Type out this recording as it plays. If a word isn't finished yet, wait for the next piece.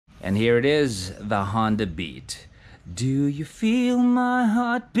And here it is, the Honda Beat. Do you feel my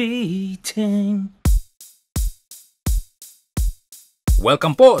heart beating?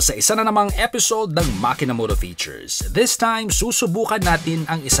 Welcome po sa isa na namang episode ng Makina Moto Features. This time, susubukan natin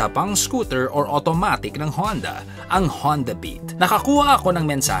ang isa pang scooter or automatic ng Honda, ang Honda Beat. Nakakuha ako ng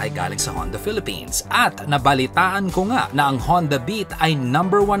mensahe galing sa Honda Philippines at nabalitaan ko nga na ang Honda Beat ay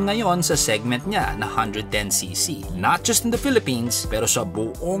 #1 ngayon sa segment niya na 110cc. Not just in the Philippines, pero sa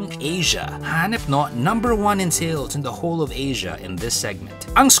buong Asia. Hanep no, #1 in sales in the whole of Asia in this segment.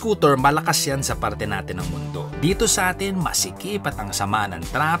 Ang scooter, malakas yan sa parte natin ng mundo. Dito sa atin, masikip at ang sama ng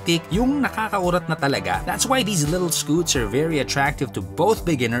traffic, yung nakakaurat na talaga. That's why these little scoots are very attractive to both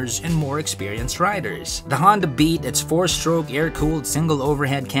beginners and more experienced riders. The Honda Beat, it's 4-stroke air-cooled single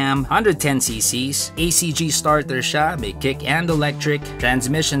overhead cam, 110cc's, ACG starter siya, may kick and electric,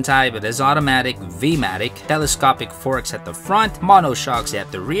 transmission type, it is automatic, V-matic, telescopic forks at the front, monoshocks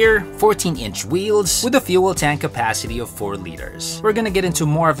at the rear, 14-inch wheels, with a fuel tank capacity of 4 liters. We're gonna get into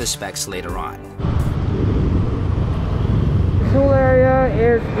more of the specs later on. Tool area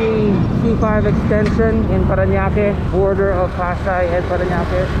is the C5 extension in Parañaque, border of Pasay and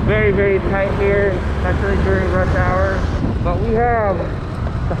Parañaque. Very tight here, especially during rush hour. But we have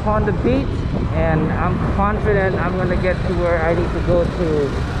the Honda Beat, and I'm confident I'm gonna get to where I need to go to,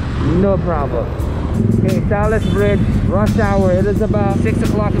 no problem. Okay, Salis Bridge, rush hour. It is about 6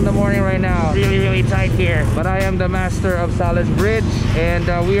 o'clock in the morning right now. Really tight here. But I am the master of Salis Bridge, and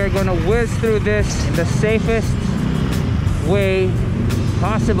we are gonna whiz through this in the safest way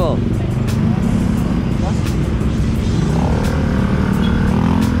possible.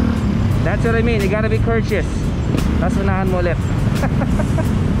 That's what I mean, you gotta be courteous. Tapos unahan mo ulit.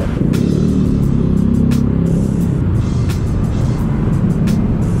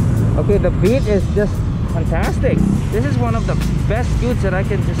 Okay, the Beat is just fantastic. This is one of the best scoots that I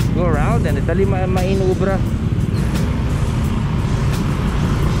can just go around and dali mainubra.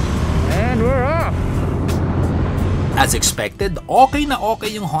 And we're off. As expected, okay na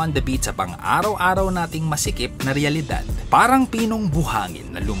okay yung Honda Beat sa pang-araw-araw nating masikip na realidad. Parang pinong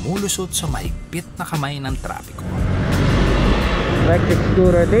buhangin na lumulusot sa mahigpit na kamay ng trapiko. Electric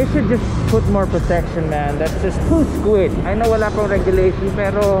scooter, they should just put more protection, man. That's just too squid. I know wala pang regulation,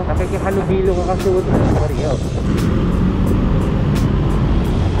 pero nakikihalubilo ko kasi with everybody else.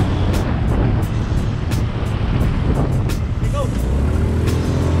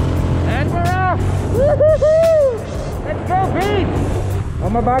 And we're off! Woohoo! Let's go, Beat! Oh,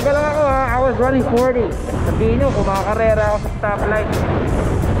 mabagal lang ako ha. I was running 40. Sabihin nyo, kumakarera ako sa stoplight.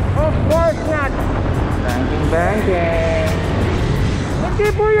 Of course not! Banking. Hindi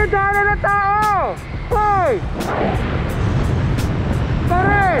po yung dala na tao! Hoy!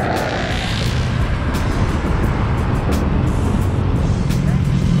 Pared!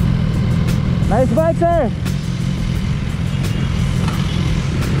 Nice bike, sir!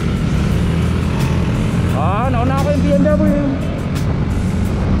 Nauna ako yung BMW.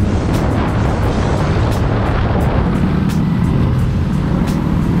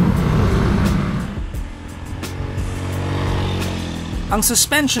 Ang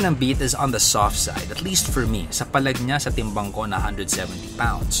suspension ng Beat is on the soft side, at least for me, sa palag niya sa timbang ko na 170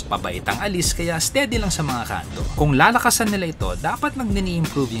 pounds. Mabait ang alis kaya steady lang sa mga kanto. Kung lalakasan nila ito, dapat lang din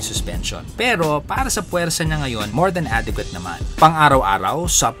i-improve yung suspension. Pero para sa puwersa niya ngayon, more than adequate naman. Pang araw-araw,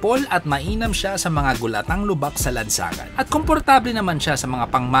 sapol at mainam siya sa mga gulatang lubak sa lansangan. At komportable naman siya sa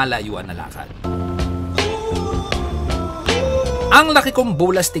mga pangmalayuan na lakad. Ang laki kong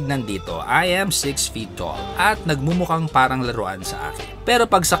bulas tignan dito. I am 6 feet tall at nagmumukhang parang laruan sa akin. Pero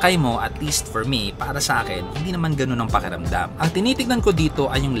pag sakay mo, at least for me, para sa akin, hindi naman ganun ang pakiramdam. Ang tinitignan ko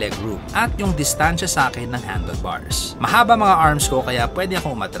dito ay yung leg room at yung distansya sa akin ng handlebars. Mahaba mga arms ko kaya pwede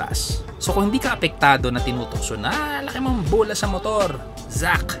akong umatras. So kung hindi ka apektado na tinutukso na laki mong bulas sa motor,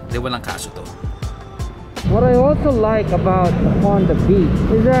 Zach, di walang kaso to. What I also like about the Honda Beat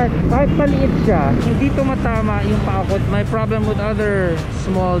is that kahit maliit siya, hindi tumatama yung paakot. My problem with other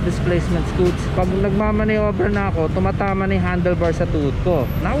small displacement scoots, pag nagmamaniobra na ako, tumatama na yung handlebar sa tuhod ko.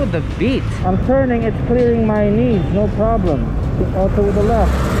 Now with the Beat, I'm turning, it's clearing my knees, no problem. Also with the left.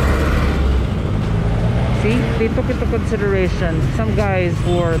 See, they took into consideration some guys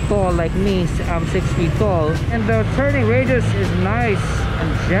who are tall like me. I'm 6 feet tall, and the turning radius is nice and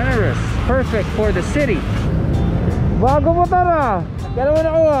generous, perfect for the city. Bago mo tara, kailan mo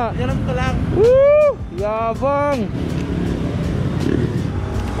nakuha? Diyan ko lang. Woo! Yabang!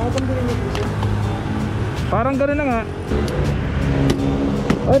 Parang gano'n na nga.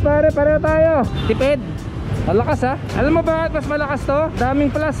 Oy pare, pareho tayo. Tipid. Malakas ha. Alam mo bakit mas malakas to? Daming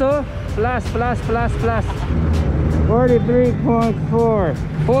plus oh. Plus. 43.4.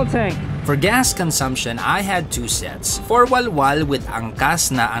 Full tank. For gas consumption, I had 2 sets. For walwal with angkas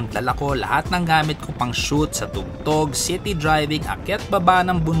na ang dala ko, lahat ng gamit ko pang shoot sa tugtog, city driving, akyat baba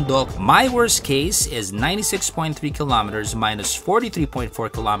ng bundok. My worst case is 96.3 kilometers minus 43.4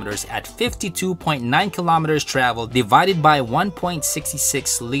 kilometers at 52.9 kilometers traveled divided by 1.66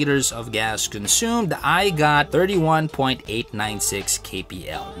 liters of gas consumed. I got 31.896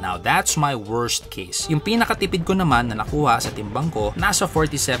 kpl. Now that's my worst case. Yung pinakatipid ko naman na nakuha sa timbang ko, nasa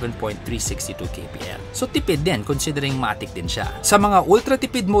 47.362 kpl. So tipid din considering matic din siya. Sa mga ultra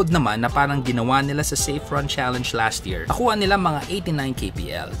tipid mode naman na parang ginawa nila sa Safe Run Challenge last year, nakuha nila mga 89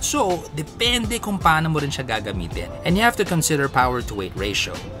 kpl. So depende kung paano mo rin siya gagamitin. And you have to consider power to weight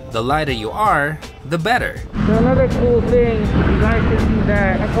ratio. The lighter you are, the better. So another cool thing, you guys can see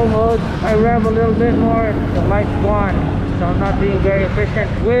that echo mode, I rev a little bit more, the light's gone. So I'm not being very efficient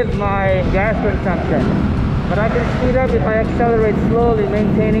with my gas consumption. But I can speed up if I accelerate slowly,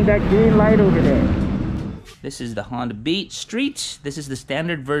 maintaining that green light over there. This is the Honda Beat Street. This is the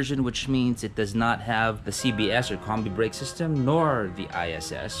standard version, which means it does not have the CBS or combi brake system, nor the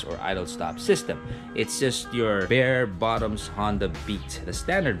ISS or idle stop system. It's just your bare bottoms Honda Beat, the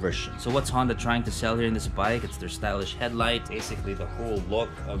standard version. So what's Honda trying to sell here in this bike? It's their stylish headlight, basically the whole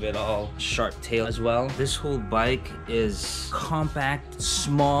look of it all. Sharp tail as well. This whole bike is compact,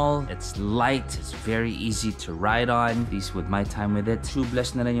 small, it's light, it's very easy to ride on. At least with my time with it.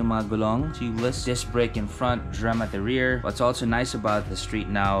 Tubeless na rin yung mga gulong. Tubeless. Disc brake in front, drum at the rear. What's also nice about the Street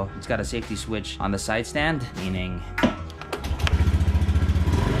now, it's got a safety switch on the side stand, meaning,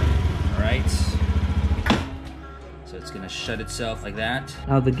 alright, so it's gonna shut itself like that.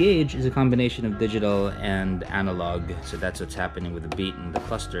 Now the gauge is a combination of digital and analog, so that's what's happening with the Beat and the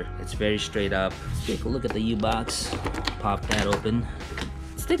cluster. It's very straight up. Let's take a look at the U-box, pop that open.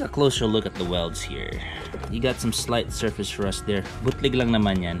 Let's take a closer look at the welds here. You got some slight surface rust there. Butlig lang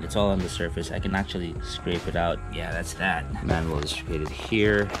naman yan. It's all on the surface. I can actually scrape it out. Yeah, that's that. Manual is located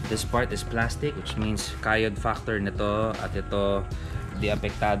here. This part is plastic, which means kayod factor nito at ito di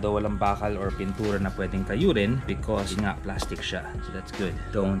apektado, walang bakal or pintura na pwedeng kayurin because nga plastic siya. So that's good.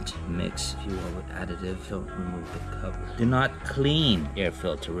 Don't mix fuel with additive. Don't remove the cover. Do not clean air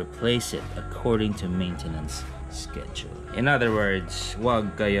filter. Replace it according to maintenance schedule. In other words,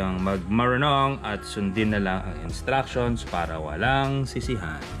 huwag kayong magmarunong at sundin na lang ang instructions para walang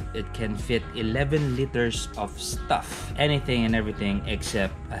sisihan. It can fit 11 liters of stuff. Anything and everything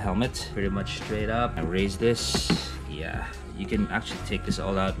except a helmet. Pretty much straight up. I raise this. Yeah, you can actually take this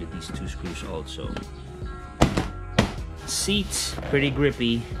all out with these 2 screws also. Seats, pretty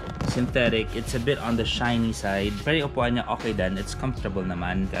grippy, synthetic. It's a bit on the shiny side. Pero upuan niya okay din. It's comfortable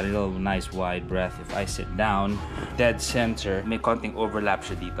naman. Got a little nice wide breath if I sit down. Dead center. May konting overlap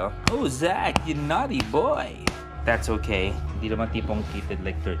siya dito. Oh, Zach, you naughty boy. That's okay. Hindi naman tipong kitted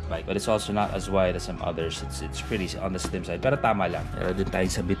like dirt bike. But it's also not as wide as some others. It's pretty on the slim side. Pero tama lang. Pero din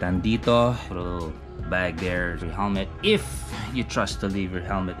tayong sabitan dito. Little bag there, your helmet, if you trust to leave your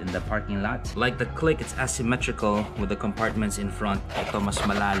helmet in the parking lot. Like the Click, it's asymmetrical with the compartments in front. Ito mas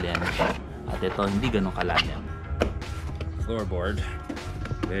malalim at ito hindi ganun kalalim. Floorboard,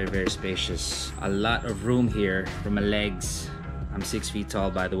 very spacious. A lot of room here for my legs. I'm 6 feet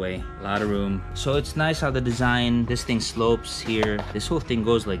tall, by the way. A lot of room. So it's nice how the design, this thing slopes here. This whole thing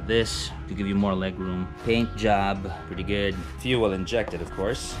goes like this to give you more leg room. Paint job, pretty good. Fuel injected, of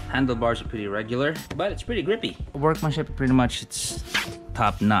course. Handlebars are pretty regular, but it's pretty grippy. Workmanship, pretty much, it's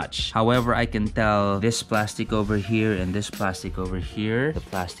top notch. However, I can tell this plastic over here and this plastic over here, the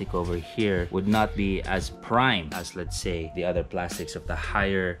plastic over here would not be as prime as, let's say, the other plastics of the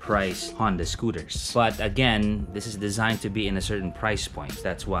higher price Honda scooters. But again, this is designed to be in a certain price point.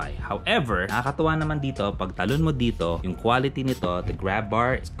 That's why. However, nakakatuwa naman dito, pag talon mo dito, yung quality nito, the grab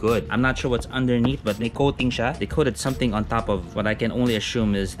bar, is good. I'm not sure what's underneath, but may coating siya. They coated something on top of what I can only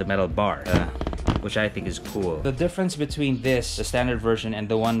assume is the metal bar. Which I think is cool. The difference between this, the standard version, and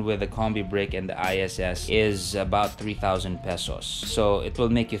the one with the combi brake and the ISS is about 3,000 pesos. So it will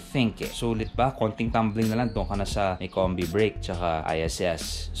make you think, sulit ba? Konting tumbling na lang, doon ka na sa may combi brake tsaka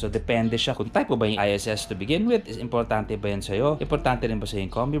ISS. So depende siya kung type mo ba yung ISS to begin with. Is importante ba yan sa'yo? Importante rin ba sa'yo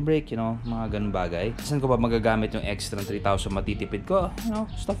yung combi brake? You know, mga ganun bagay. Saan ko ba magagamit yung extra 3,000 matitipid ko? You know,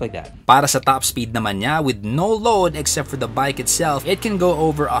 stuff like that. Para sa top speed naman niya, with no load except for the bike itself, it can go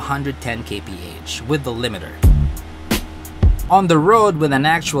over 110 kph with the limiter. On the road with an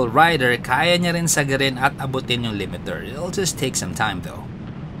actual rider, kaya niya rin sagarin at abutin yung limiter. It'll just take some time though.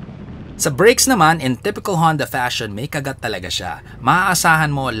 Sa brakes naman, in typical Honda fashion, may kagat talaga siya.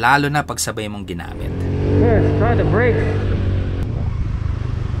 Maaasahan mo lalo na pag sabay mong ginamit. Yes, try the brakes.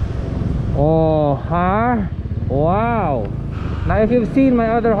 Oh, huh? Wow. Now if you've seen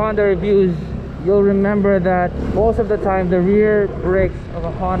my other Honda reviews, you'll remember that most of the time the rear brakes of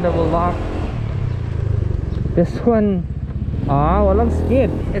a Honda will lock. This one, walang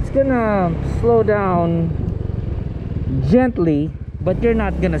skid. It's gonna slow down gently, but you're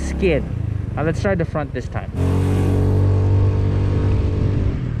not gonna skid. Now let's try the front this time.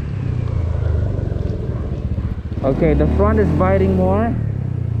 Okay, the front is biting more.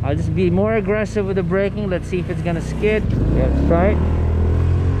 I'll just be more aggressive with the braking. Let's see if it's gonna skid. Yeah, let's try it.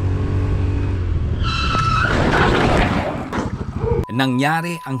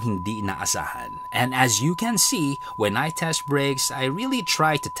 Nangyari ang hindi inaasahan. And as you can see, when I test brakes, I really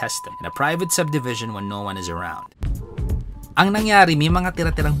try to test them in a private subdivision when no one is around. Ang nangyari, may mga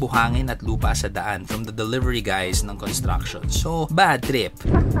tira-tirang buhangin at lupa sa daan from the delivery guys ng construction. So, bad trip.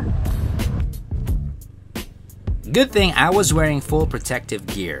 Good thing I was wearing full protective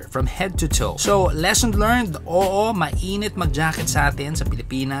gear from head to toe. So, lesson learned, oo, mainit mag-jacket sa atin sa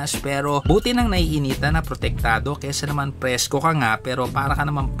Pilipinas, pero buti nang naiinitan na protektado kesa naman presko ka nga pero para ka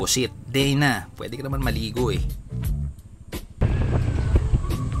naman pusit. Day na, pwede ka naman maligo eh.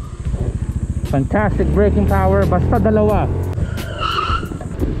 Fantastic braking power, basta dalawa.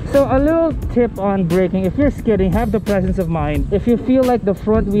 So a little tip on braking: if you're skidding, have the presence of mind. If you feel like the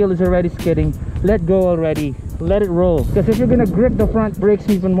front wheel is already skidding, let go already. Let it roll. Because if you're gonna grip the front brakes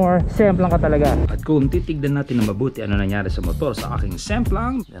even more, semplang ka talaga. At kung titignan natin na mabuti ano nangyari sa motor sa aking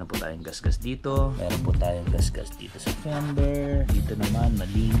semplang, meron po tayong gasgas dito, meron po tayong gasgas dito sa fender, dito naman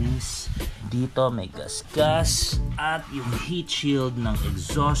malinis, dito may gasgas, at yung heat shield ng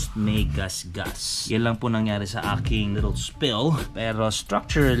exhaust may gasgas. Yan lang po nangyari sa aking little spill, pero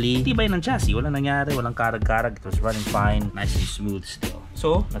structurally tibay ng chassis, walang nangyari, walang karag-karag. It was running fine, nice and smooth still.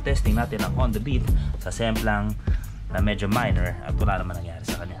 So, na-testing natin ang Honda Beat sa semplang na medyo minor at wala naman nangyari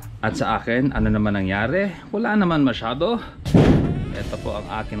sa kanya. At sa akin, ano naman nangyari? Wala naman masyado. Ito po ang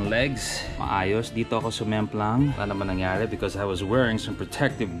aking legs. Maayos. Dito ako sumemplang. Wala naman nangyari because I was wearing some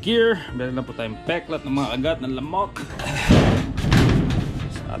protective gear. Meron lang po tayong peklat ng mga agat ng lamok.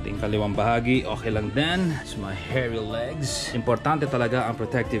 Sa ating kaliwang bahagi, okay lang din. Sa my hairy legs. Importante talaga ang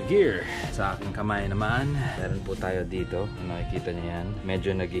protective gear. Sa aking kamay naman, meron po tayo dito. Nakikita niyo yan.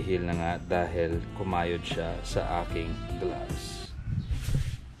 Medyo nag-heal na nga dahil kumayod siya sa aking gloves.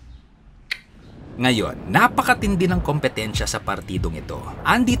 Ngayon, napakatindi ng kompetensya sa partidong ito.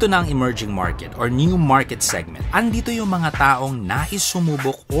 Andito na ang emerging market or new market segment. Andito yung mga taong nais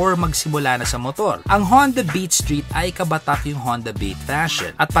sumubok or magsimula na sa motor. Ang Honda Beat Street ay kabatak yung Honda Beat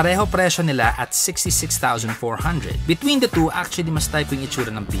Fashion at pareho presyo nila at 66,400. Between the two, actually mas type yung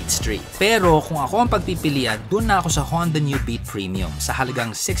itsura ng Beat Street. Pero kung ako ang pagpipilian, doon na ako sa Honda New Beat Premium sa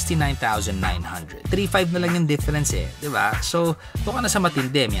halagang 69,900. 3.5 na lang yung difference eh, di ba? So, doon ka na sa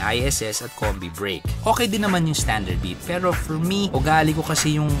matindi, may ISS at combi brake. Okay din naman yung standard Beat, pero for me, ugali ko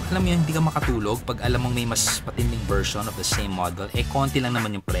kasi yung, alam mo yun, hindi ka makatulog pag alam mong may mas matinding version of the same model, eh konti lang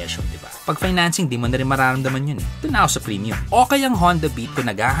naman yung presyo, di ba? Pag financing, di mo na rin mararamdaman yun eh. Doon na ako sa premium. Okay ang Honda Beat kung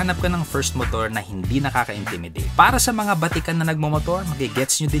naghahanap ka ng first motor na hindi nakaka-intimidate. Para sa mga batikan na nagmamotor,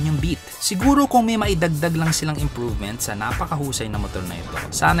 magigets nyo din yung Beat. Siguro kung may maidagdag lang silang improvement sa napakahusay na motor na ito,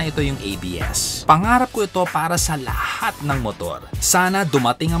 sana ito yung ABS. Pangarap ko ito para sa lahat ng motor. Sana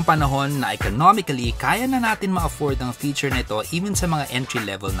dumating ang panahon na economically, kaya na natin ma-afford ang feature nito even sa mga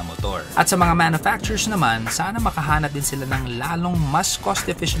entry-level na motor. At sa mga manufacturers naman, sana makahanap din sila ng lalong mas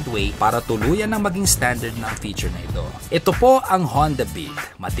cost-efficient way para tuluyan ng maging standard ng feature na ito. Ito po ang Honda Beat.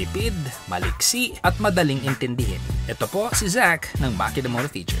 Matipid, maliksi, at madaling intindihin. Ito po si Zach ng Makina Motor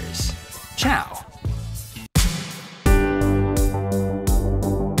Features. Ciao!